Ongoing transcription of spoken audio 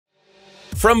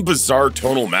From bizarre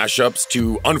tonal mashups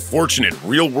to unfortunate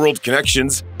real-world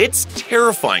connections, it's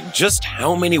terrifying just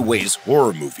how many ways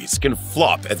horror movies can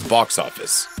flop at the box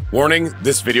office. Warning,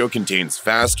 this video contains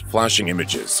fast, flashing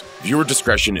images. Viewer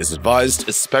discretion is advised,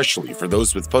 especially for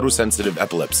those with photosensitive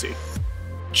epilepsy.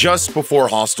 Just before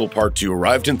Hostel Part 2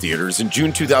 arrived in theaters in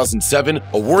June 2007,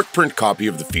 a work print copy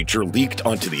of the feature leaked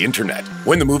onto the internet.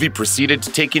 When the movie proceeded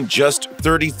to take in just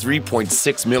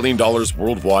 $33.6 million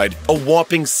worldwide, a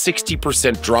whopping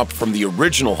 60% drop from the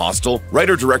original Hostel,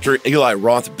 writer-director Eli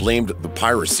Roth blamed the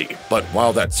piracy. But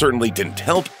while that certainly didn't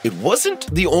help, it wasn't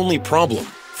the only problem.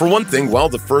 For one thing, while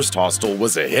the first Hostel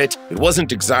was a hit, it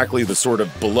wasn't exactly the sort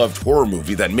of beloved horror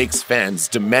movie that makes fans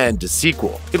demand a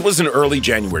sequel. It was an early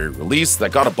January release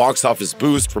that got a box office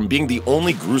boost from being the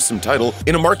only gruesome title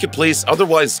in a marketplace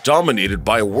otherwise dominated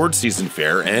by award season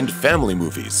fare and family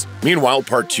movies. Meanwhile,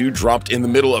 Part 2 dropped in the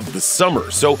middle of the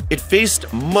summer, so it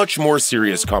faced much more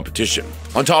serious competition.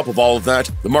 On top of all of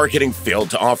that, the marketing failed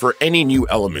to offer any new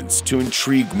elements to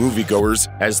intrigue moviegoers,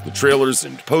 as the trailers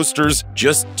and posters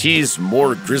just teased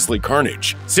more grisly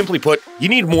carnage. Simply put, you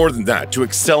need more than that to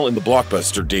excel in the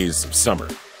blockbuster days of summer.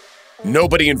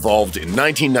 Nobody involved in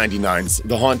 1999's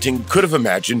The Haunting could have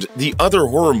imagined the other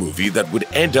horror movie that would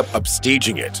end up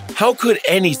upstaging it. How could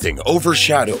anything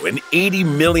overshadow an $80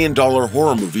 million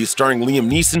horror movie starring Liam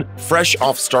Neeson, fresh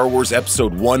off Star Wars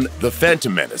Episode 1, The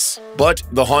Phantom Menace? But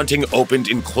The Haunting opened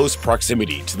in close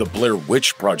proximity to the Blair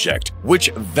Witch project, which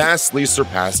vastly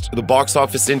surpassed the box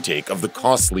office intake of the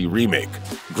costly remake.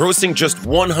 Grossing just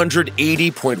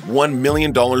 $180.1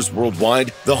 million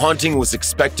worldwide, The Haunting was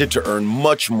expected to earn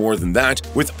much more than that,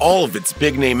 with all of its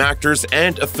big-name actors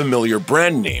and a familiar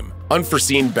brand name.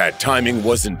 Unforeseen bad timing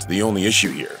wasn't the only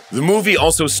issue here. The movie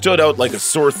also stood out like a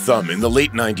sore thumb in the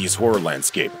late 90s horror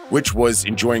landscape, which was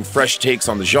enjoying fresh takes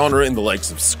on the genre in the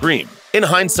likes of Scream. In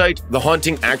hindsight, The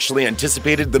Haunting actually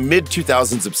anticipated the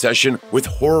mid-2000s obsession with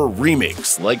horror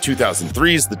remakes like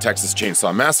 2003's The Texas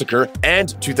Chainsaw Massacre and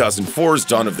 2004's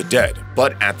Dawn of the Dead.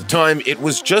 But at the time, it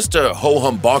was just a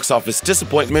ho-hum box office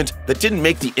disappointment that didn't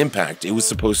make the impact it was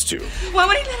supposed to. Why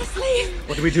would he let us leave?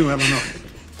 What do we do, Eleanor?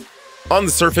 On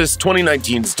the surface,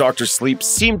 2019's Dr. Sleep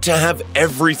seemed to have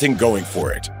everything going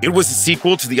for it. It was a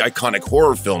sequel to the iconic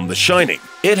horror film The Shining.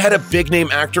 It had a big-name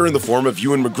actor in the form of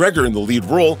Ewan McGregor in the lead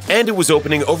role, and it was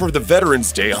opening over the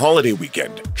Veterans Day holiday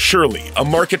weekend. Surely, a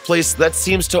marketplace that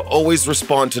seems to always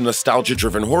respond to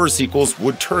nostalgia-driven horror sequels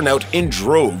would turn out in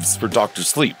droves for Dr.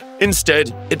 Sleep.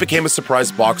 Instead, it became a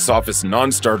surprise box office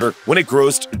non-starter when it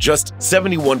grossed just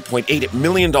 $71.8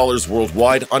 million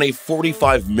worldwide on a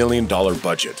 $45 million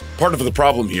budget. Part of the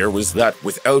problem here was that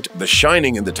without The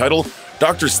Shining in the title,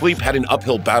 Dr. Sleep had an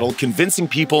uphill battle convincing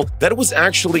people that it was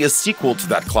actually a sequel to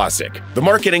that classic. The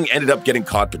marketing ended up getting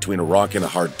caught between a rock and a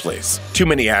hard place. Too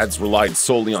many ads relied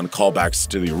solely on callbacks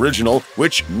to the original,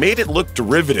 which made it look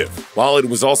derivative, while it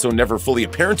was also never fully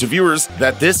apparent to viewers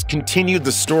that this continued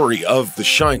the story of The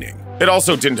Shining. It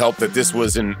also didn't help that this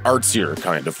was an artsier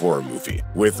kind of horror movie,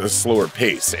 with a slower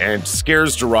pace and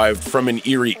scares derived from an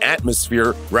eerie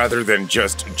atmosphere rather than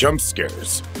just jump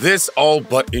scares. This all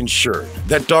but ensured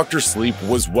that Dr. Sleep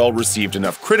was well received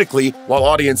enough critically, while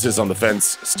audiences on the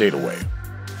fence stayed away.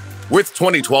 With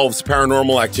 2012's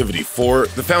Paranormal Activity 4,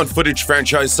 the found footage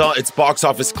franchise saw its box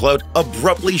office clout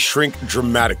abruptly shrink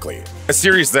dramatically. A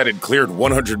series that had cleared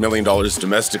 $100 million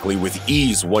domestically with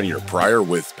ease 1 year prior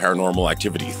with Paranormal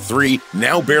Activity 3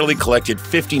 now barely collected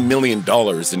 $50 million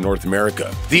in North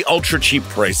America. The ultra-cheap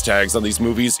price tags on these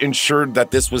movies ensured that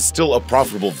this was still a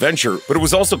profitable venture, but it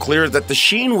was also clear that the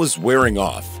sheen was wearing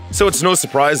off. So it's no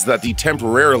surprise that the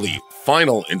temporarily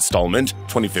final installment,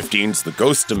 2015's The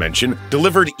Ghost Dimension,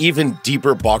 delivered even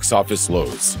deeper box office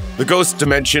lows. The Ghost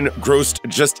Dimension grossed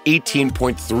just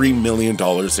 $18.3 million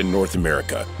in North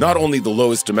America, not only the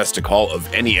lowest domestic haul of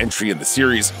any entry in the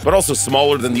series, but also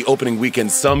smaller than the opening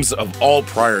weekend sums of all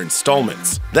prior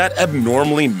installments. That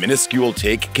abnormally minuscule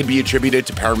take can be attributed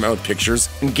to Paramount Pictures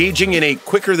engaging in a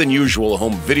quicker-than-usual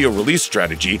home video release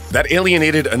strategy that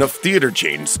alienated enough theater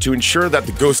chains to ensure that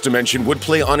The Ghost Dimension would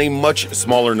play on a much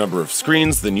smaller number of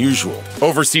screens than usual.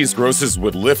 Overseas grosses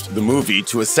would lift the movie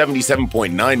to a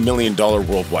 $77.9 million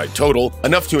worldwide total,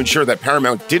 enough to ensure that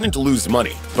Paramount didn't lose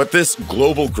money. But this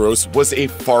global gross was a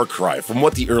far cry from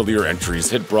what the earlier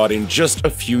entries had brought in just a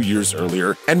few years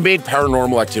earlier, and made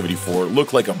Paranormal Activity 4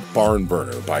 look like a barn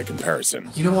burner by comparison.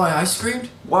 You know why I screamed?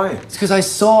 Why? It's because I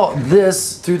saw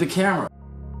this through the camera.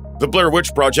 The Blair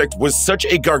Witch Project was such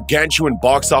a gargantuan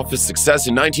box office success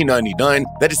in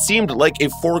 1999 that it seemed like a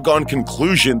foregone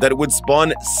conclusion that it would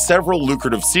spawn several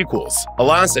lucrative sequels.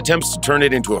 Alas, attempts to turn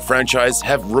it into a franchise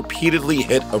have repeatedly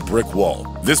hit a brick wall.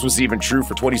 This was even true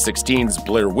for 2016's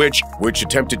Blair Witch, which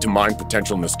attempted to mine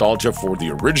potential nostalgia for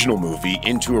the original movie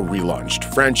into a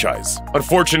relaunched franchise.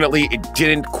 Unfortunately, it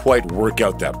didn't quite work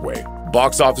out that way.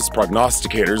 Box office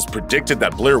prognosticators predicted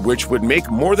that Blair Witch would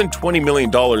make more than $20 million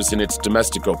in its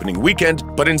domestic opening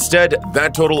weekend, but instead,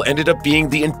 that total ended up being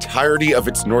the entirety of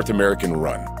its North American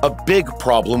run. A big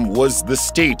problem was the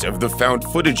state of the found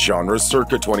footage genre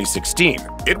circa 2016.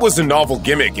 It was a novel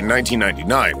gimmick in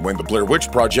 1999 when the Blair Witch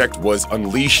Project was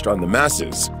unleashed on the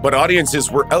masses, but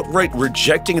audiences were outright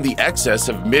rejecting the excess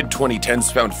of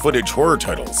mid-2010s found footage horror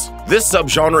titles. This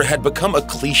subgenre had become a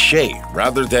cliché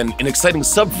rather than an exciting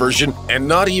subversion, and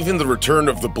not even the return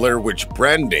of the Blair Witch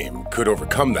brand name could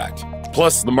overcome that.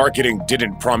 Plus, the marketing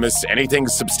didn't promise anything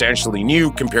substantially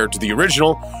new compared to the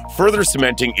original, further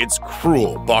cementing its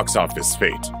cruel box office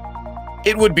fate.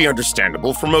 It would be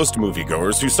understandable for most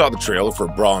moviegoers who saw the trailer for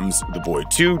Brahms' The Boy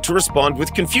 2 to respond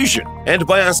with confusion, and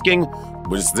by asking,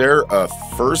 was there a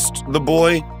first The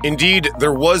Boy? Indeed,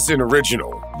 there was an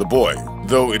original, The Boy,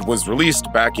 though it was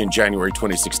released back in January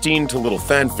 2016 to little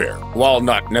fanfare. While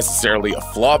not necessarily a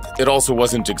flop, it also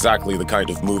wasn't exactly the kind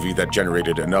of movie that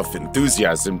generated enough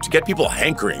enthusiasm to get people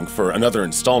hankering for another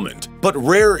installment. But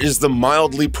rare is the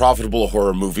mildly profitable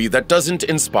horror movie that doesn't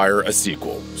inspire a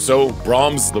sequel. So,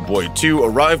 Brahms' The Boy 2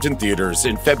 arrived in theaters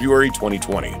in February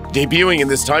 2020. Debuting in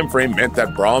this time frame meant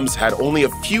that Brahms had only a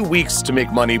few weeks to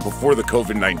make money before the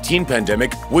COVID-19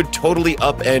 pandemic would totally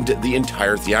upend the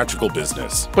entire theatrical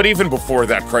business. But even before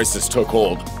that crisis took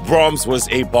hold, Brahms was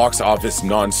a box office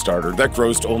non-starter that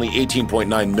grossed only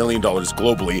 $18.9 million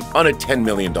globally on a $10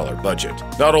 million budget.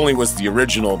 Not only was the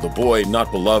original The Boy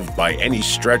not beloved by any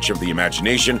stretch of the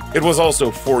imagination, it was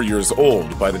also 4 years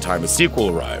old by the time a sequel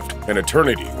arrived, an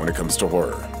eternity when it comes to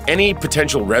horror. Any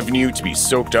potential revenue to be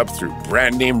soaked up through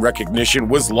brand name recognition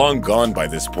was long gone by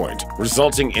this point,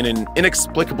 resulting in an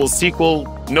inexplicable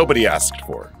sequel nobody asked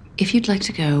for. If you'd like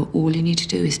to go, all you need to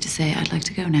do is to say, "I'd like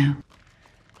to go now."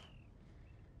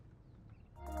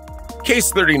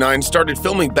 Case 39 started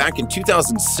filming back in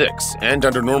 2006, and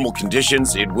under normal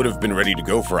conditions, it would have been ready to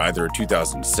go for either a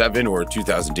 2007 or a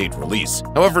 2008 release.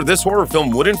 However, this horror film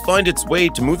wouldn't find its way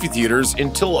to movie theaters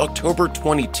until October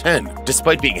 2010,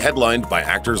 despite being headlined by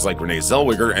actors like Renee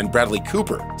Zellweger and Bradley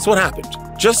Cooper. So what happened?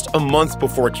 Just a month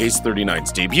before Case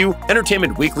 39's debut,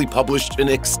 Entertainment Weekly published an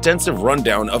extensive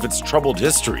rundown of its troubled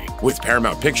history, with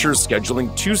Paramount Pictures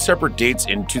scheduling 2 separate dates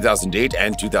in 2008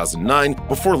 and 2009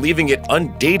 before leaving it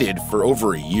undated for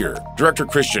over a year. Director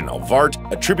Christian Alvart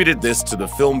attributed this to the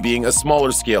film being a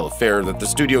smaller-scale affair that the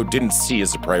studio didn't see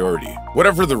as a priority.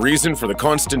 Whatever the reason for the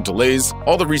constant delays,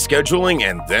 all the rescheduling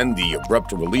and then the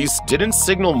abrupt release didn't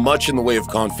signal much in the way of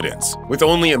confidence. With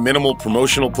only a minimal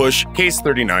promotional push, Case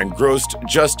 39 grossed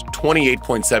just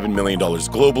 $28.7 million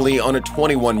globally on a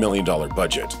 $21 million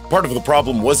budget. Part of the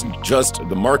problem wasn't just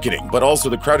the marketing, but also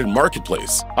the crowded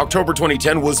marketplace. October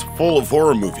 2010 was full of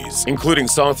horror movies, including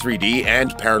Saw 3D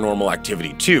and Paranormal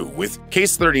Activity 2, with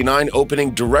Case 39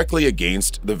 opening directly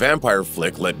against the vampire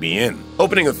flick Let Me In.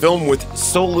 Opening a film with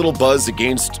so little buzz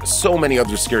against so many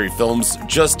other scary films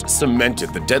just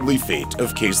cemented the deadly fate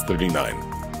of Case 39.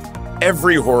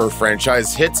 Every horror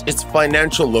franchise hits its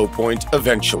financial low point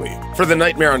eventually. For the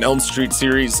Nightmare on Elm Street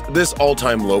series, this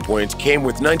all-time low point came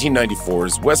with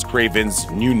 1994's Wes Craven's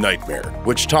New Nightmare,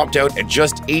 which topped out at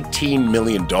just $18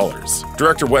 million.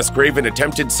 Director Wes Craven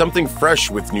attempted something fresh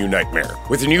with New Nightmare,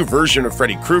 with a new version of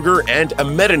Freddy Krueger and a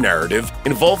meta-narrative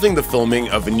involving the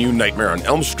filming of a new Nightmare on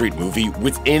Elm Street movie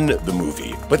within the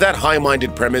movie. But that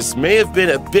high-minded premise may have been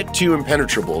a bit too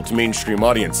impenetrable to mainstream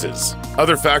audiences.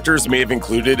 Other factors may have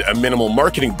included a minimal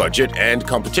marketing budget and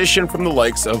competition from the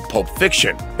likes of Pulp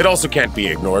Fiction. It also can't be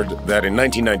ignored that in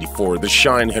 1994, the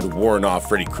shine had worn off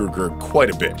Freddy Krueger quite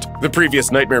a bit. The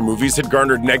previous Nightmare movies had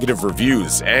garnered negative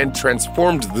reviews and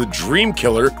transformed the Dream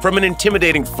Killer from an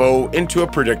intimidating foe into a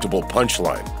predictable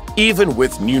punchline. Even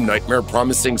with New Nightmare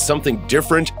promising something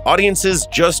different, audiences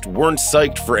just weren't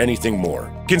psyched for anything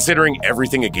more. Considering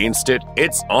everything against it,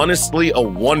 it's honestly a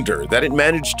wonder that it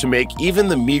managed to make even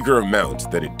the meager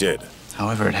amount that it did.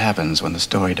 However it happens when the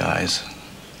story dies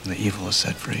and the evil is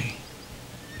set free.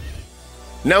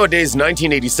 Nowadays,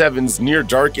 1987's Near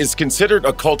Dark is considered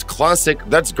a cult classic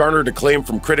that's garnered acclaim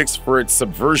from critics for its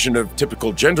subversion of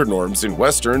typical gender norms in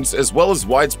westerns, as well as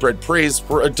widespread praise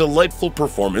for a delightful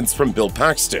performance from Bill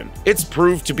Paxton. It's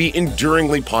proved to be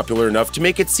enduringly popular enough to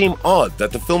make it seem odd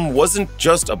that the film wasn't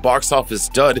just a box office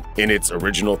dud in its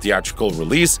original theatrical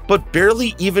release, but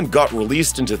barely even got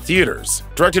released into theaters.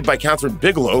 Directed by Catherine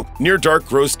Bigelow, Near Dark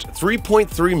grossed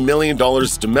 $3.3 million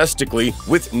domestically,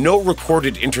 with no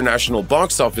recorded international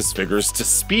box office figures to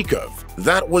speak of.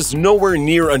 That was nowhere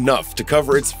near enough to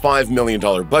cover its $5 million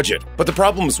budget, but the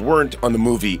problems weren't on the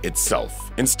movie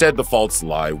itself. Instead, the faults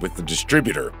lie with the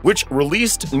distributor, which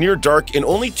released Near Dark in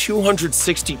only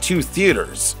 262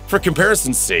 theaters. For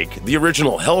comparison's sake, the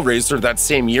original Hellraiser that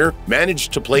same year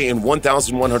managed to play in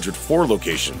 1,104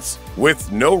 locations. With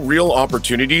no real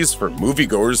opportunities for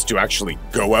moviegoers to actually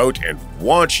go out and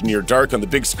watch Near Dark on the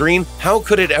big screen, how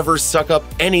could it ever suck up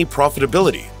any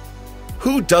profitability?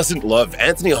 Who doesn't love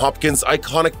Anthony Hopkins'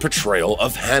 iconic portrayal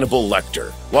of Hannibal Lecter?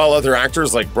 While other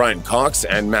actors like Brian Cox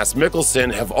and Mads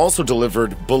Mikkelsen have also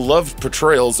delivered beloved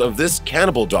portrayals of this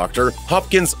cannibal doctor,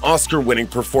 Hopkins' Oscar-winning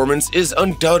performance is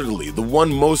undoubtedly the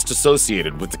one most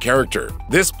associated with the character.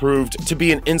 This proved to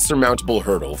be an insurmountable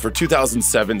hurdle for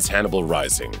 2007's Hannibal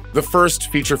Rising, the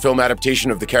first feature film adaptation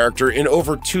of the character in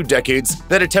over 2 decades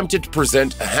that attempted to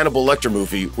present a Hannibal Lecter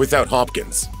movie without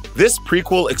Hopkins. This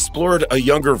prequel explored a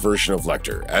younger version of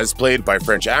Lecter, as played by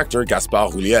French actor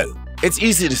Gaspard Ulliel. It's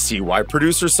easy to see why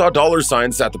producers saw dollar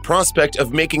signs at the prospect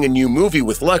of making a new movie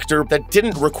with Lecter that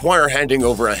didn't require handing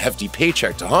over a hefty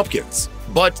paycheck to Hopkins.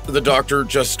 But the Doctor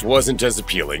just wasn't as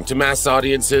appealing to mass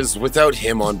audiences without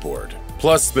him on board.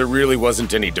 Plus, there really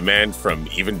wasn't any demand from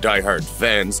even diehard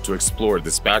fans to explore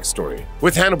this backstory.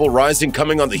 With Hannibal Rising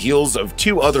coming on the heels of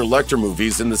 2 other Lecter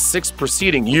movies in the 6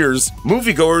 preceding years,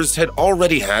 moviegoers had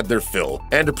already had their fill,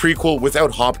 and a prequel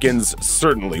without Hopkins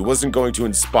certainly wasn't going to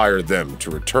inspire them to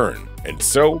return. And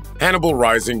so, Hannibal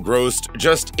Rising grossed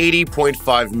just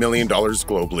 $80.5 million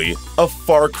globally, a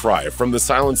far cry from The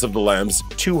Silence of the Lambs'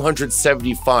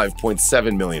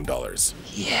 $275.7 million.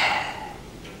 Yeah.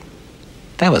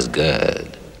 That was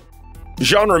good.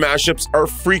 Genre mashups are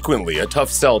frequently a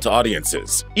tough sell to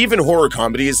audiences. Even horror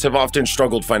comedies have often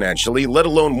struggled financially, let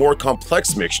alone more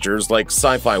complex mixtures like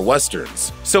sci-fi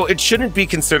westerns. So it shouldn't be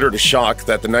considered a shock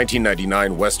that the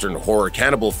 1999 western horror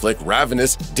cannibal flick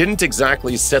Ravenous didn't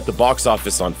exactly set the box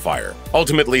office on fire.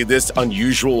 Ultimately, this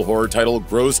unusual horror title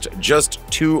grossed just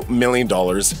 $2 million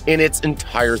in its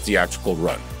entire theatrical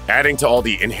run. Adding to all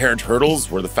the inherent hurdles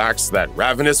were the facts that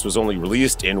Ravenous was only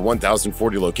released in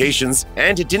 1,040 locations,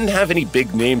 and it didn't have any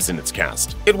big names in its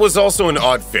cast. It was also an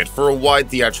odd fit for a wide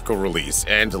theatrical release,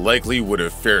 and likely would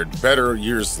have fared better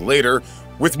years later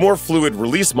with more fluid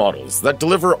release models that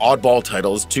deliver oddball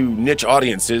titles to niche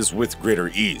audiences with greater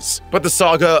ease. But the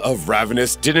saga of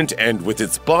Ravenous didn't end with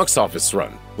its box office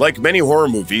run. Like many horror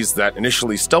movies that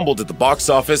initially stumbled at the box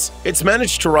office, it's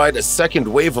managed to ride a second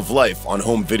wave of life on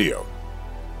home video.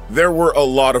 There were a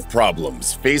lot of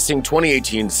problems facing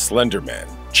 2018's Slender Man.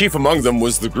 Chief among them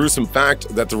was the gruesome fact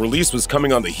that the release was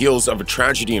coming on the heels of a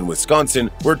tragedy in Wisconsin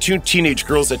where 2 teenage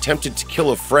girls attempted to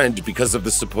kill a friend because of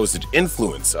the supposed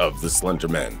influence of the Slender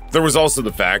Man. There was also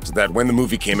the fact that when the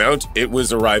movie came out, it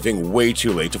was arriving way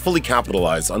too late to fully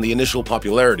capitalize on the initial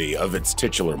popularity of its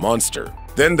titular monster.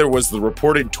 Then there was the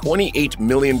reported $28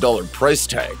 million price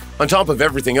tag. On top of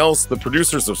everything else, the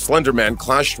producers of Slender Man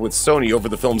clashed with Sony over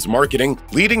the film's marketing,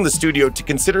 leading the studio to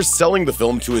consider selling the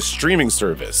film to a streaming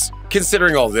service.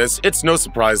 Considering all this, it's no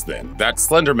surprise then that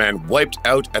Slender Man wiped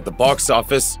out at the box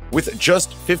office with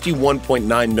just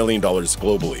 $51.9 million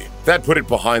globally. That put it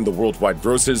behind the worldwide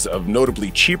grosses of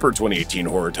notably cheaper 2018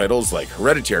 horror titles like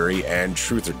Hereditary and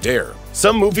Truth or Dare.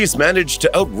 Some movies managed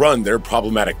to outrun their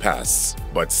problematic pasts,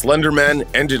 but Slender Man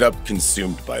ended up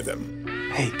consumed by them.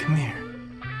 Hey, come here.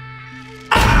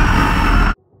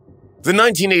 The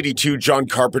 1982 John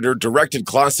Carpenter directed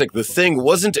classic The Thing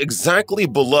wasn't exactly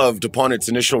beloved upon its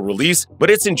initial release,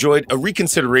 but it's enjoyed a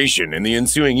reconsideration in the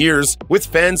ensuing years, with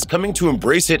fans coming to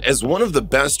embrace it as one of the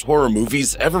best horror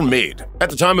movies ever made. At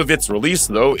the time of its release,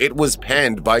 though, it was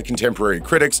panned by contemporary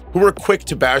critics who were quick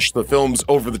to bash the film's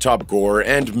over-the-top gore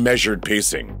and measured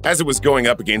pacing. As it was going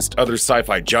up against other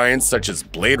sci-fi giants such as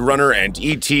Blade Runner and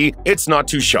E.T., it's not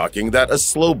too shocking that a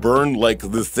slow burn like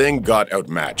The Thing got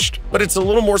outmatched. But it's a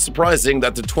little more surprising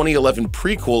that the 2011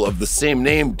 prequel of the same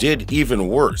name did even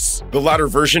worse. The latter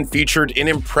version featured an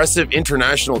impressive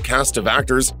international cast of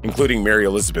actors, including Mary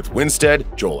Elizabeth Winstead,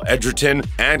 Joel Edgerton,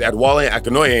 and Adewale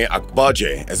Akinnuoye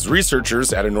Akbaje as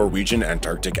researchers at a Norwegian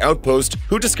Antarctic outpost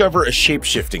who discover a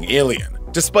shape-shifting alien.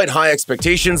 Despite high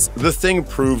expectations, The Thing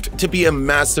proved to be a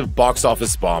massive box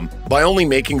office bomb by only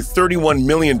making $31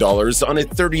 million on a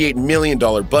 $38 million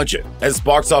budget. As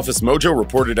Box Office Mojo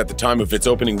reported at the time of its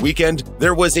opening weekend,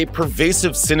 there was a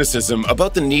pervasive cynicism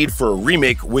about the need for a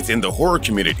remake within the horror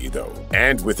community, though.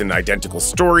 And with an identical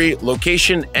story,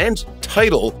 location, and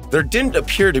title, there didn't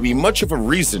appear to be much of a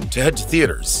reason to head to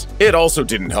theaters. It also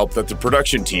didn't help that the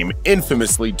production team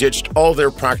infamously ditched all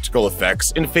their practical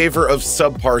effects in favor of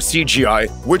subpar CGI,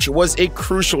 which was a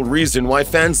crucial reason why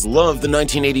fans love the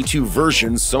 1982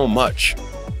 version so much.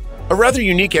 A rather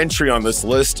unique entry on this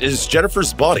list is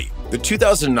Jennifer's Body, the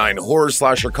 2009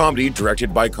 horror-slasher comedy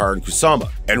directed by Karan Kusama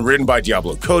and written by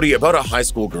Diablo Cody about a high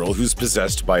school girl who's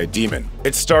possessed by a demon.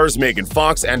 It stars Megan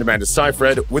Fox and Amanda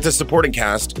Seyfried, with a supporting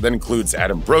cast that includes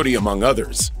Adam Brody, among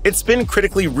others. It's been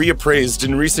critically reappraised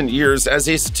in recent years as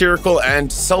a satirical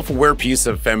and self-aware piece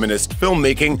of feminist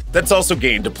filmmaking that's also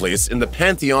gained a place in the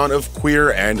pantheon of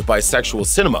queer and bisexual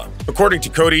cinema. According to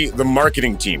Cody, the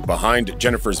marketing team behind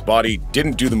Jennifer's Body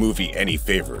didn't do the movie any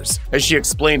favors. As she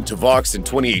explained to Vox in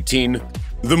 2018,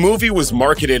 the movie was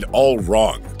marketed all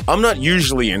wrong. I'm not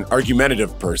usually an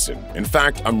argumentative person. In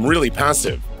fact, I'm really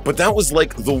passive. But that was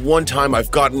like the one time I've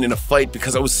gotten in a fight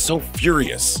because I was so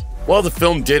furious. While the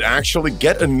film did actually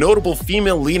get a notable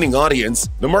female-leaning audience,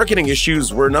 the marketing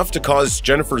issues were enough to cause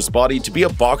Jennifer's Body to be a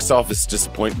box office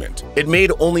disappointment. It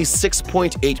made only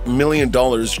 $6.8 million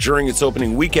during its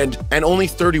opening weekend and only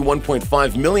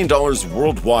 $31.5 million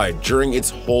worldwide during its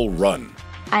whole run.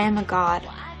 I am a god.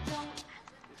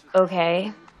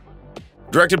 Okay.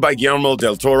 Directed by Guillermo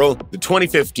del Toro, the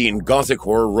 2015 gothic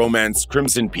horror romance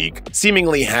Crimson Peak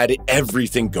seemingly had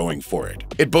everything going for it.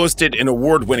 It boasted an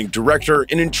award-winning director,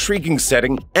 an intriguing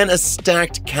setting, and a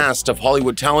stacked cast of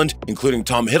Hollywood talent, including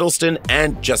Tom Hiddleston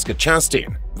and Jessica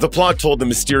Chastain. The plot told the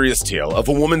mysterious tale of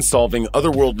a woman solving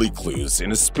otherworldly clues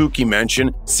in a spooky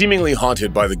mansion seemingly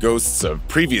haunted by the ghosts of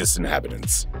previous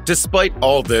inhabitants. Despite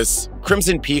all this,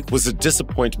 Crimson Peak was a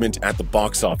disappointment at the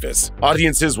box office.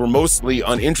 Audiences were mostly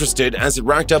uninterested as it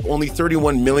racked up only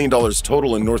 $31 million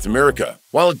total in North America.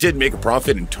 While it did make a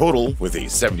profit in total with a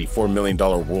 $74 million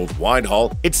worldwide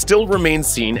haul, it still remains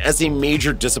seen as a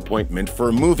major disappointment for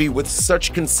a movie with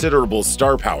such considerable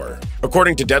star power.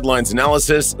 According to Deadline's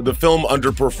analysis, the film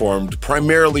underperformed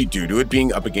primarily due to it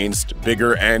being up against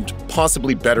bigger and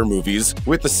possibly better movies,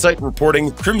 with the site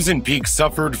reporting Crimson Peak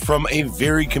suffered from a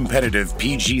very competitive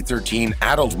PG-13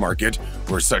 adult market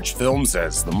where such films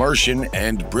as The Martian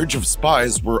and Bridge of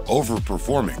Spies were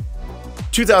overperforming.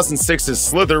 2006's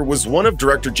Slither was one of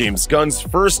director James Gunn's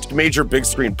first major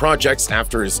big-screen projects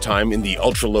after his time in the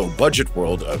ultra-low-budget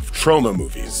world of trauma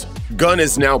movies. Gunn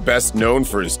is now best known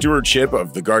for his stewardship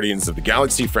of the Guardians of the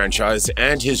Galaxy franchise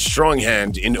and his strong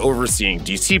hand in overseeing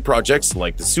DC projects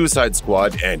like The Suicide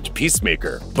Squad and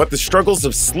Peacemaker. But the struggles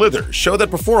of Slither show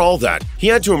that before all that, he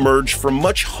had to emerge from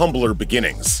much humbler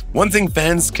beginnings. One thing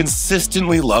fans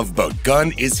consistently love about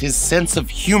Gunn is his sense of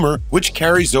humor, which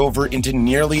carries over into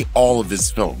nearly all of his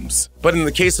films. But in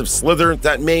the case of Slither,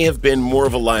 that may have been more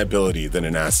of a liability than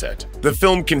an asset. The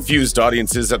film confused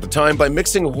audiences at the time by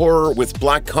mixing horror with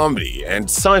black comedy and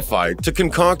sci-fi to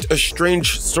concoct a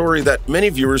strange story that many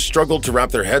viewers struggled to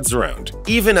wrap their heads around.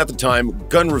 Even at the time,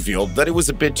 Gunn revealed that it was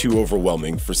a bit too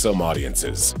overwhelming for some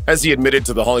audiences. As he admitted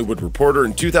to The Hollywood Reporter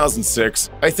in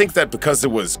 2006, "I think that because it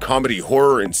was comedy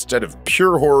horror instead of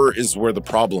pure horror is where the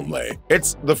problem lay.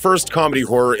 It's the first comedy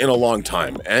horror in a long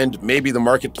time, and maybe the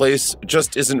marketplace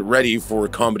just isn't ready for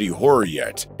comedy horror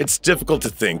yet. It's difficult to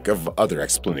think of other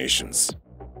explanations."